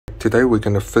Today we're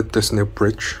gonna fit this new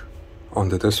bridge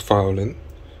onto this violin.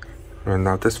 And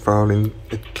now this violin,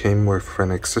 it came with an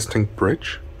existing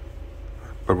bridge,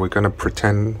 but we're gonna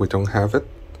pretend we don't have it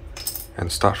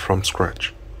and start from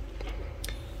scratch.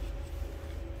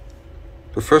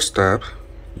 The first step,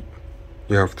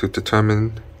 you have to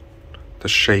determine the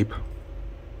shape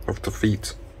of the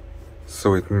feet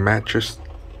so it matches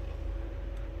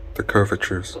the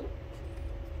curvatures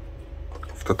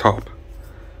of the top.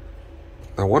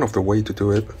 Now one of the way to do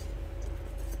it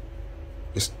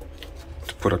is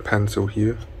to put a pencil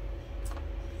here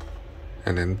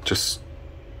and then just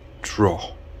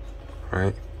draw,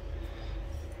 right?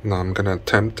 Now I'm gonna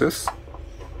attempt this.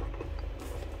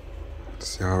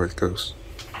 See how it goes.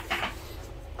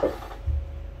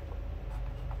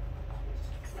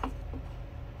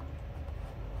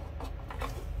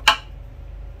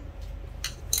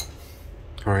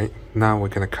 Alright, now we're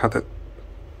gonna cut it.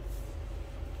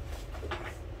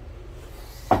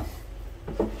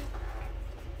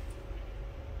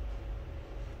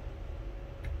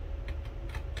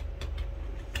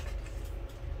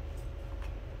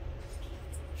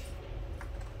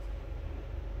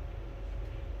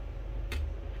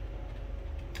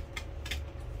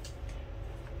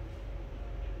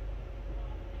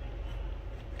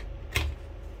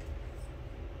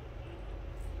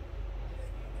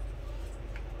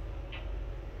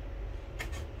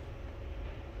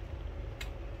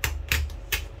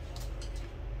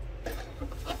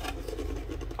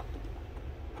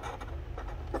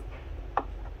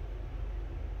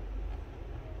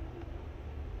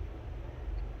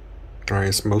 Alright,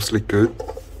 it's mostly good.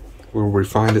 We'll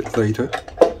refine it later.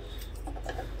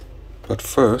 But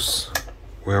first,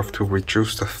 we have to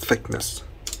reduce the thickness.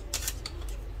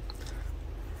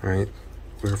 Right?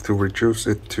 We have to reduce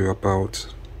it to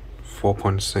about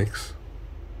 4.6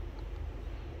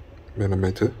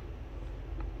 millimeter.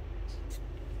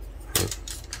 Right.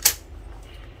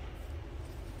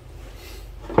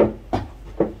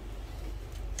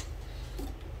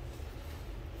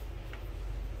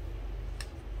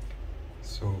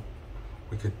 So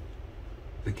we could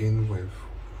begin with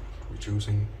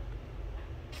reducing.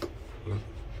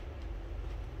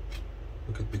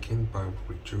 We could begin by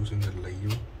reducing the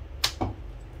layer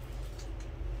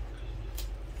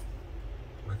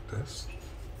like this,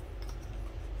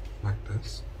 like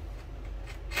this.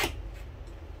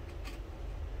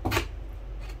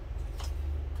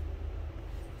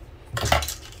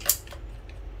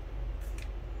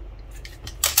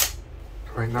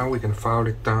 Right now we can file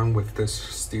it down with this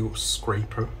steel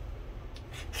scraper.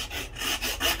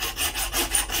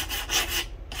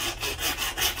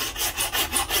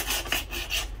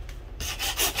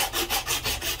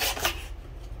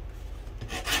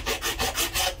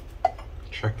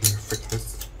 Checking the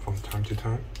thickness from time to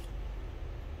time.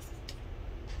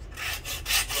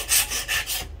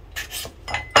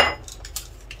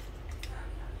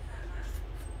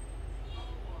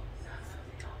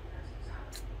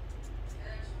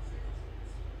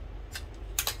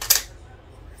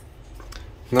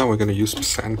 Now we're going to use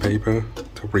sandpaper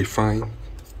to refine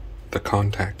the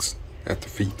contacts at the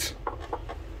feet.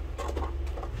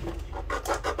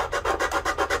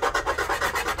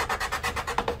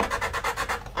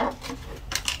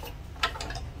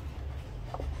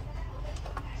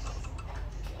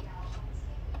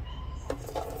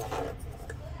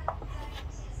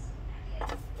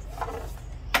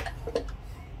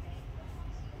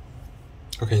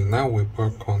 Okay, now we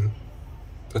work on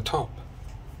the top.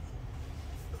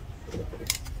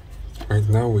 Right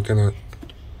now we're gonna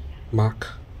mark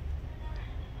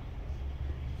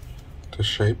the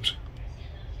shape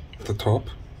of the top.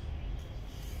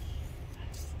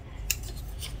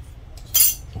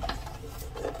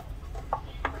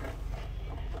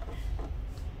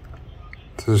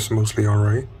 This is mostly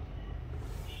alright.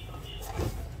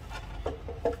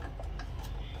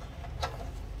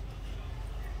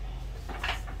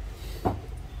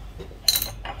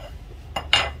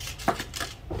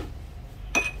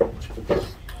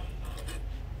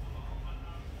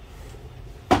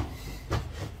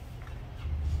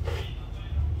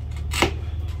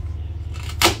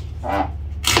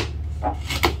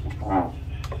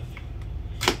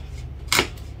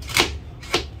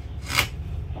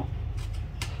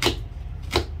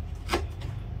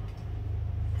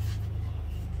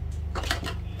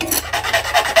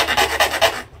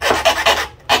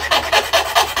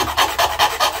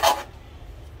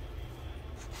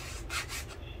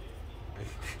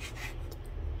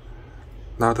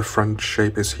 Now the front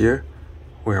shape is here.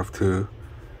 We have to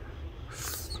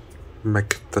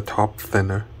make the top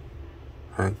thinner,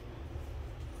 right?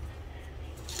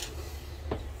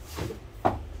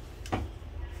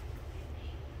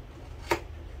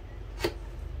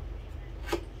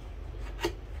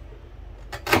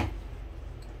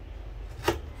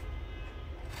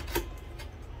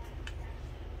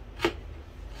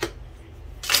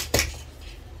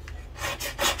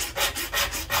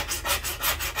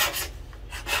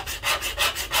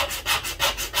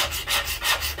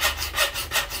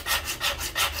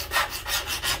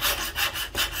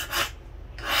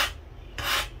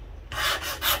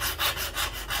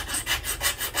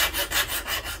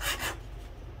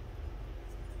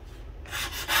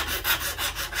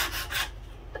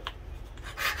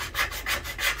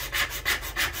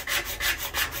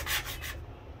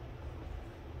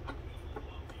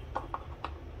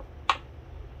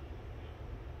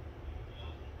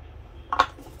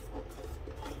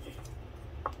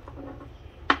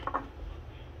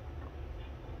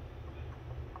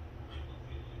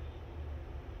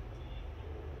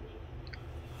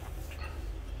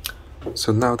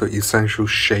 So now the essential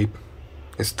shape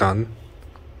is done.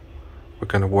 We're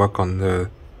gonna work on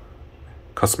the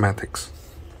cosmetics,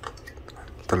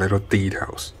 the little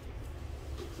details.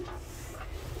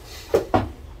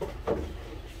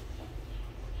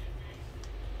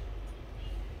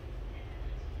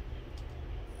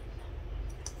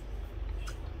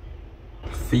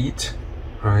 Feet,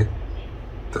 right?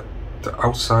 The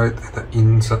outside and the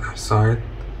inside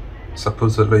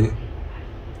supposedly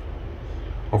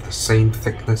of the same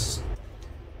thickness.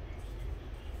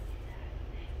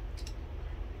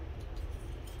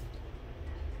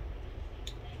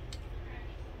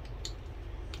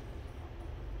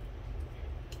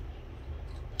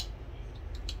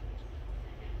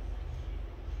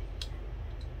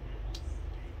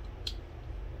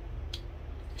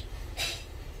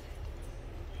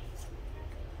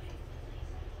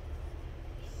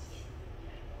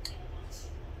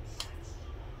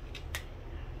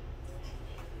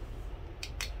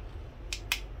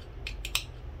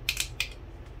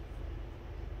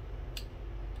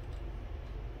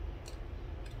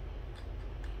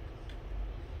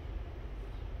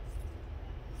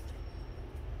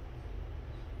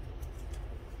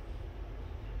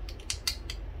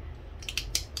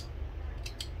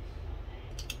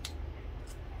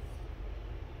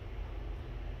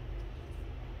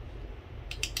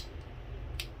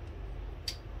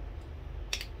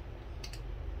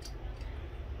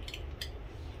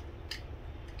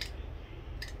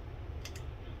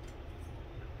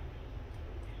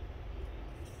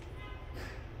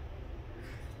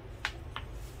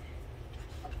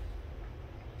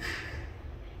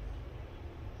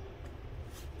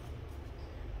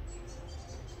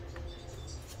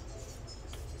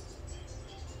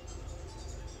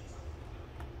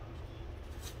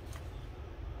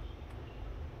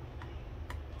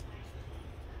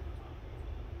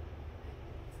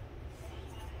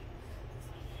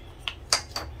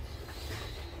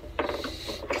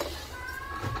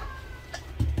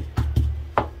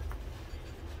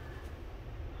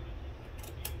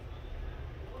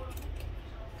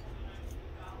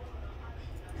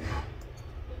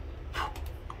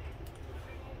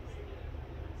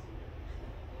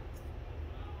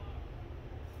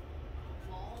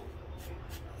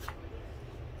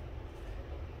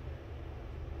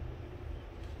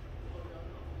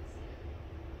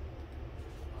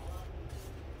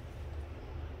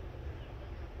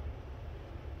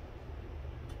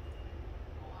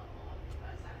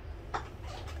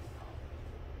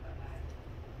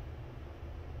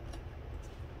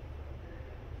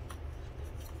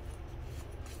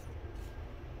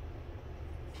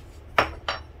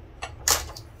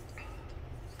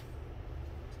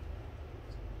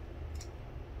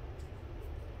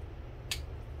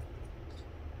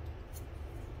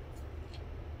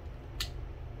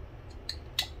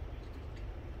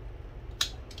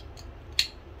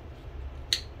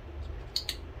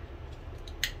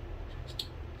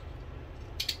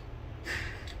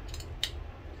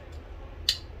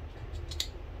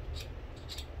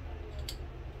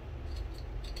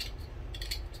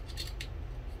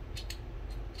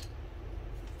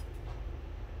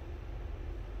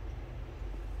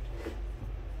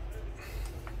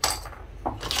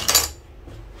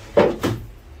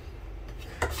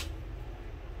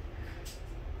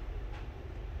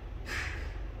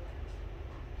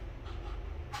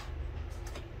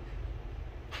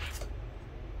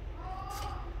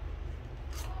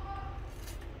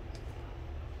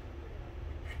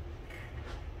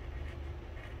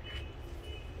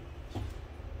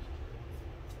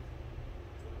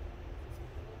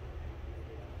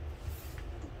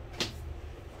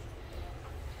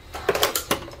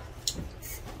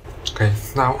 Okay,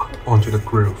 now onto the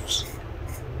grooves.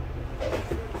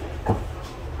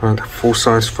 And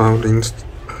full-size violin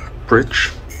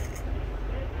bridge,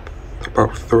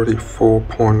 about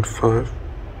 34.5.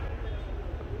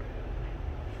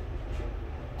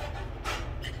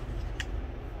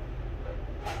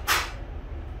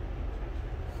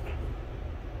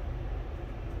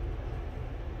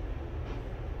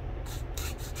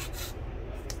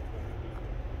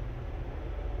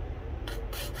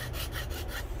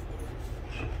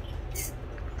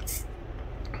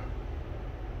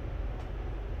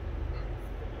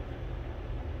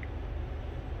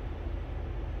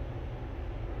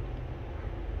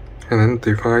 And then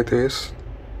divide this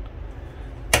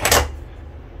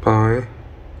by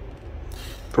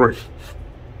 3.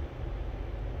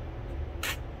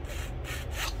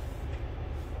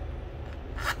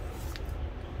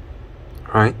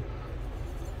 Right?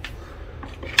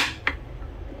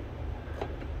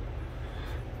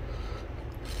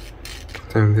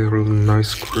 Then a little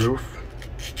nice groove.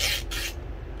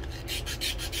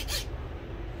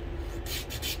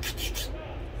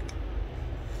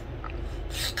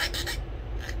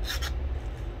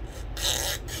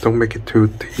 Don't make it too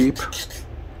deep.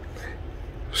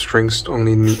 Strings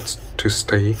only needs to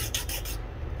stay.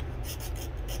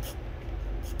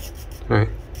 Right?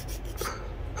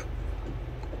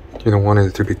 You don't want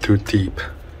it to be too deep.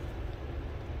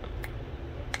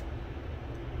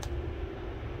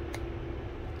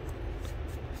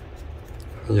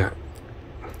 Yeah.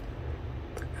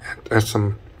 Add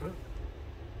some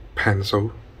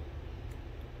pencil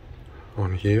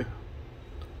on here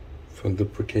for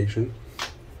lubrication.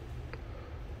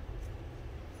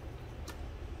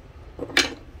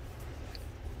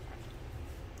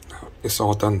 It's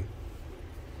all done.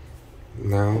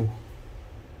 Now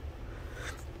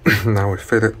we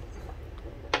fit it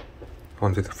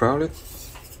onto the violin.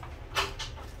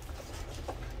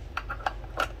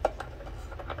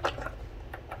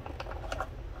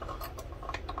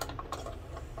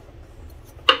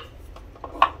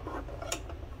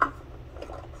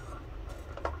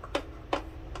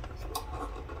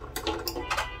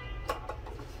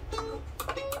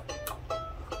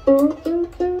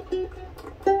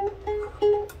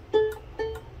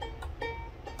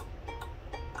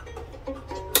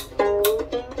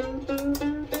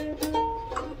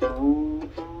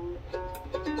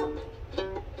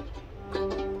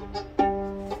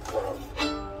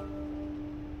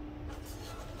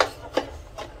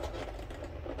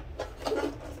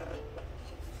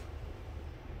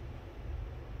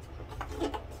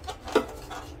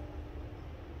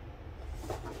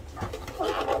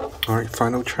 Alright,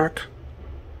 final check.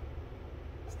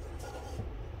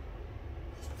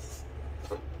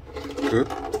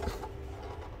 Good.